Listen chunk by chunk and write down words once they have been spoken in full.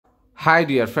Hi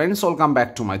dear friends, welcome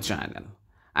back to my channel.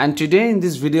 And today in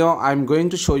this video I'm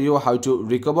going to show you how to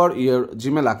recover your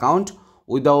Gmail account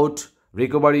without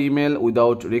recovery email,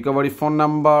 without recovery phone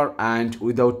number and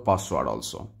without password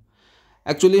also.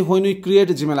 Actually, when we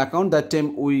create a Gmail account, that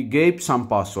time we gave some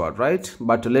password, right?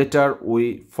 But later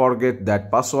we forget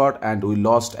that password and we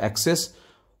lost access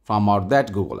from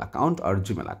that Google account or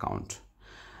Gmail account.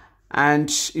 And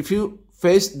if you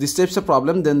face this types of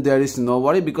problem, then there is no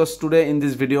worry, because today in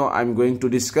this video I'm going to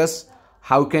discuss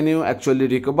how can you actually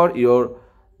recover your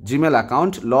Gmail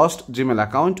account, lost Gmail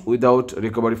account, without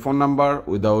recovery phone number,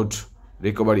 without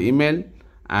recovery email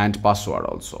and password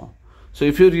also. So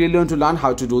if you really want to learn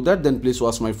how to do that, then please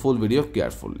watch my full video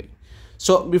carefully.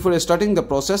 So before starting the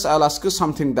process, I'll ask you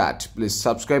something, that please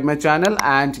subscribe my channel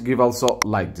and give also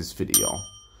like this video.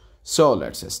 So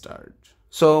let's start.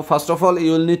 So first of all,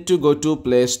 you will need to go to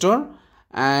Play Store,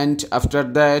 and after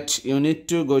that you need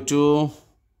to go to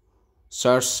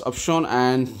search option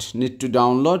and need to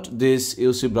download this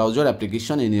UC browser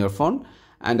application in your phone.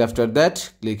 And after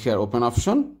that click here open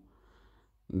option,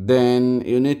 then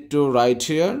you need to write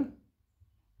here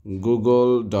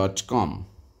google.com,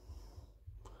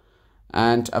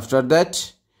 and after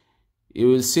that you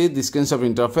will see this kind of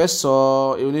interface.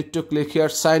 So you need to click here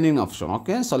sign in option.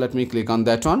 Okay, so let me click on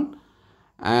that one,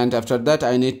 and after that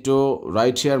I need to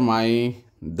write here my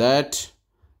that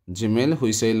Gmail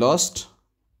which I lost,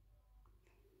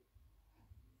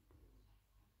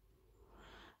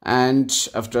 and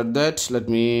after that let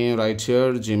me write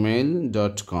here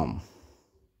gmail.com,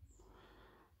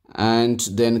 and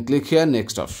then click here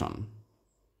next option.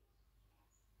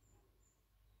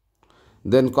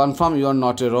 Then confirm you are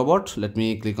not a robot, let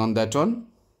me click on that one.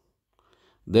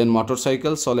 Then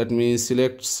motorcycle, so let me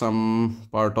select some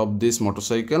part of this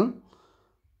motorcycle,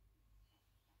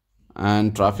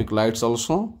 and traffic lights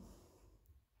also.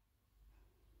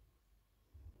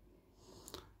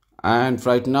 And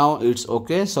right now it's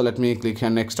okay, so let me click here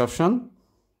next option.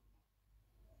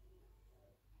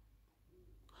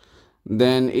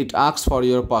 Then it asks for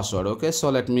your password. Okay, so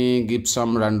let me give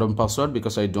some random password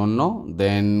because I don't know.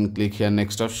 Then click here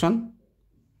next option,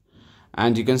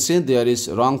 and you can see there is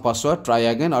wrong password, try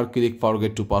again, or click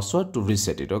forget to password to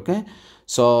reset it. Okay,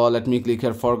 so let me click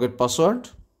here forget password,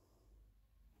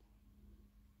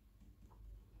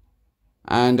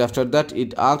 and after that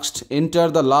it asked enter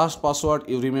the last password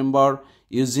you remember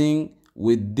using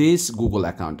with this Google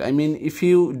account. I mean, if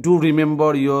you do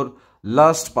remember your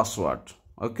last password,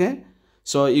 okay,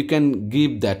 so you can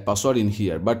give that password in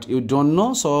here, but you don't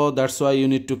know, so that's why you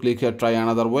need to click here try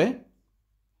another way.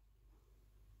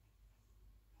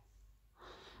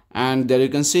 And there you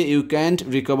can see you can't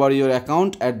recover your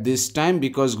account at this time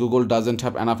because Google doesn't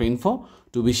have enough info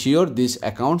to be sure this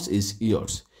account is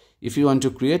yours. If you want to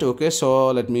create, okay,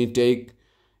 so let me take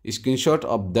a screenshot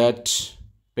of that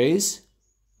page.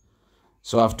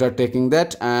 So after taking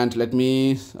that, and let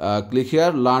me click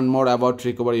here learn more about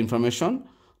recovery information,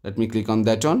 let me click on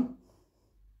that one.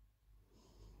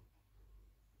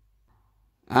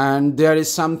 And there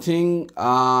is something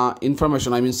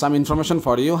information, I mean some information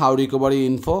for you, how recovery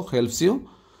info helps you.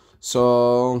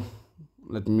 So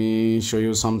let me show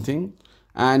you something,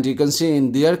 and you can see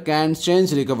in there can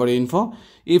change recovery info.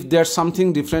 If there's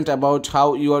something different about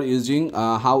how you are using,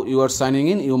 how you are signing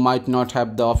in, you might not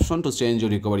have the option to change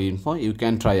your recovery info. You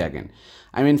can try again.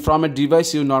 I mean, from a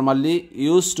device you normally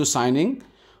used to signing,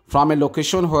 from a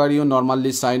location where you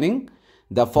normally signing,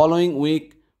 the following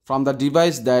week from the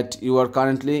device that you are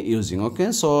currently using.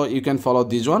 Okay, so you can follow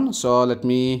this one. So let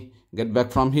me get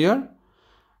back from here,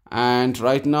 and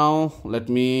right now let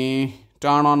me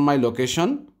turn on my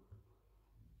location,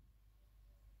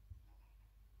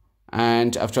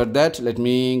 and after that let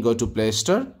me go to Play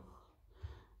Store.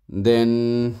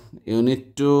 Then you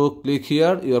need to click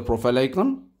here your profile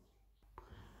icon,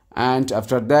 and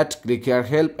after that click here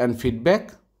help and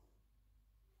feedback.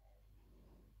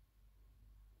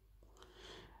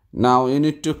 Now you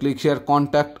need to click here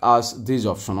contact us, this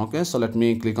option. Okay, so let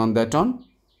me click on that one.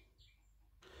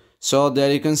 So there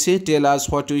you can see tell us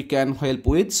what we can help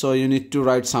with. So you need to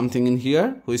write something in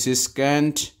here which is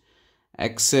can't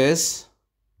access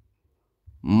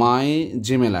my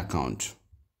Gmail account,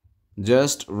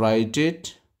 just write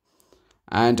it,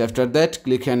 and after that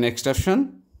click here next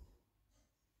option,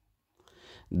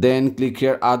 then click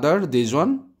here other, this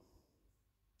one,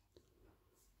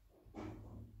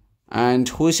 and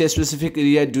which specific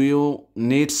area do you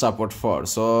need support for.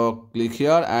 So click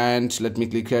here, and let me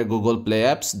click here Google Play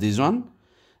Apps, this one,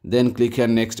 then click here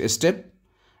next step,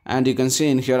 and you can see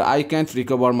in here I can't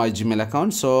recover my Gmail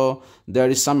account. So there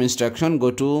is some instruction, go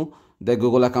to the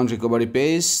Google account recovery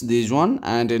page, this one,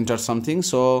 and enter something.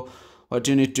 So what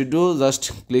you need to do,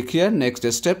 just click here next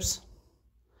steps.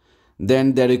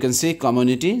 Then there you can see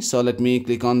community. So let me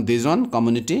click on this one,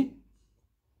 community.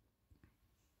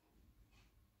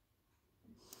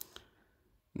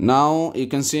 Now you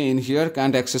can see in here,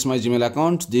 can't access my Gmail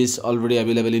account. This already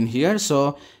available in here.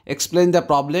 So explain the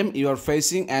problem you are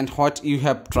facing and what you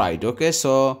have tried. Okay,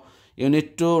 so you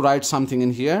need to write something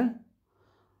in here.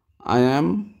 I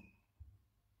am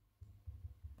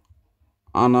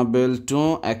unable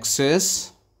to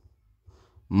access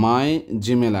my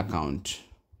Gmail account.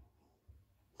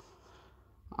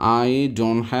 I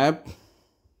don't have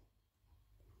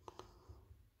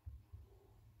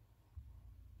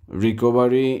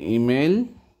recovery email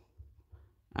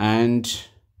and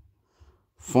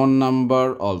phone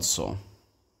number also.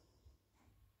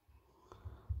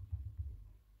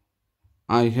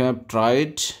 I have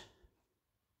tried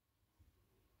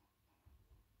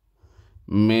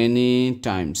many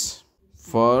times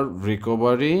for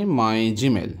recovery my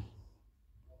Gmail,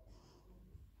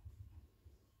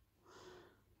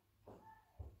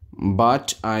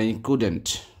 but I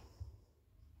couldn't.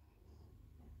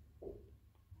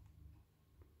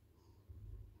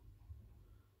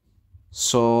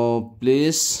 So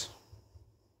please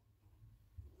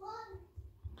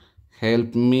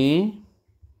help me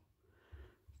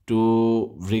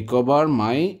to recover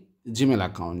my Gmail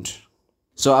account.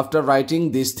 So after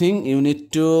writing this thing, you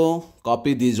need to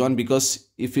copy this one, because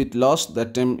if it lost,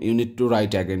 that time you need to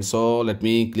write again. So let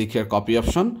me click here copy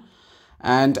option,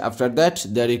 and after that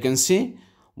there you can see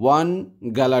one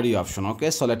gallery option. Okay,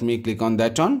 so let me click on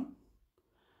that one,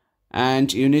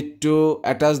 and you need to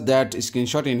attach that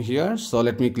screenshot in here. So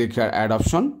let me click here add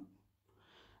option,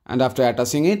 and after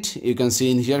attaching it, you can see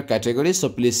in here category. So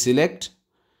please select.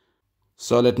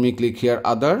 So let me click here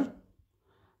other,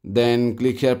 then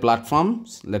click here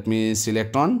platforms. Let me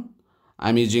select on.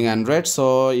 I'm using Android,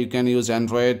 so you can use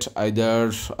Android,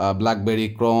 either BlackBerry,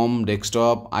 Chrome,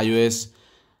 desktop, iOS,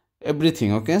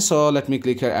 everything. Okay, so let me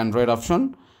click here Android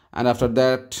option, and after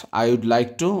that I would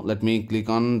like to, let me click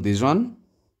on this one,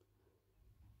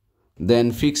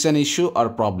 then fix an issue or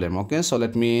problem. Okay, so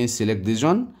let me select this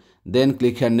one, then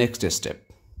click here next step,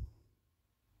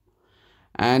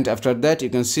 and after that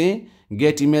you can see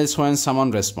get emails when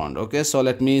someone respond. Okay, so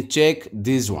let me check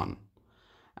this one,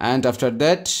 and after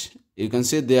that you can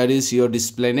see there is your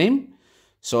display name,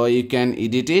 so you can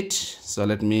edit it. So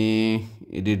let me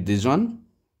edit this one,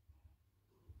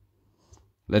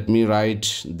 let me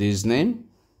write this name,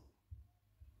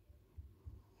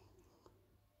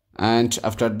 and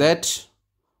after that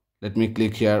let me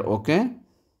click here OK,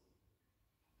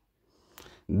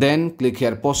 then click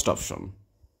here post option.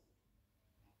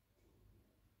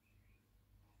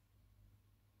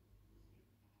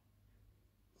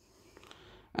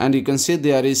 And you can see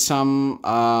there is some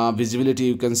visibility.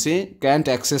 You can see can't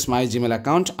access my Gmail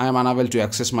account. I am unable to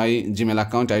access my Gmail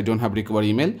account. I don't have recovery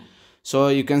email. So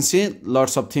you can see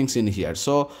lots of things in here.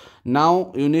 So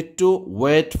now you need to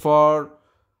wait for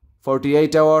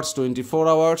 48 hours, 24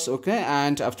 hours. Okay,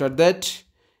 and after that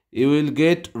you will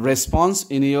get response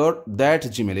in your that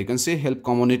Gmail. You can see help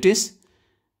communities,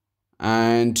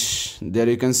 and there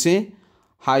you can see,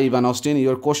 hi Ivan Austin,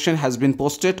 your question has been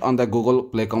posted on the Google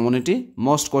Play community.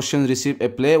 Most questions receive a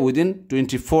play within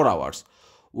 24 hours.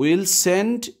 We'll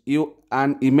send you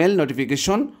an email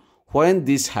notification when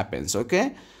this happens.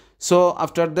 Okay, so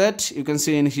after that you can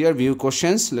see in here view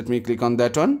questions. Let me click on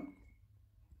that one,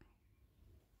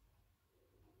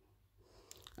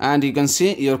 and you can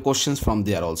see your questions from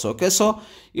there also. Okay, so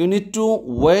you need to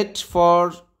wait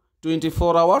for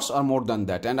 24 hours or more than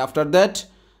that, and after that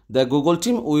the Google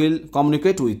team will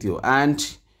communicate with you,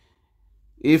 and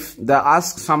if they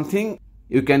ask something,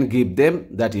 you can give them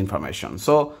that information.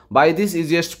 So by this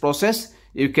easiest process,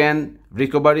 you can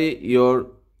recover your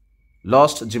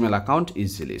lost Gmail account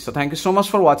easily. So thank you so much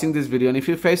for watching this video, and if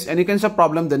you face any kinds of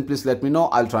problem, then please let me know.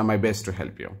 I'll try my best to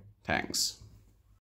help you. Thanks.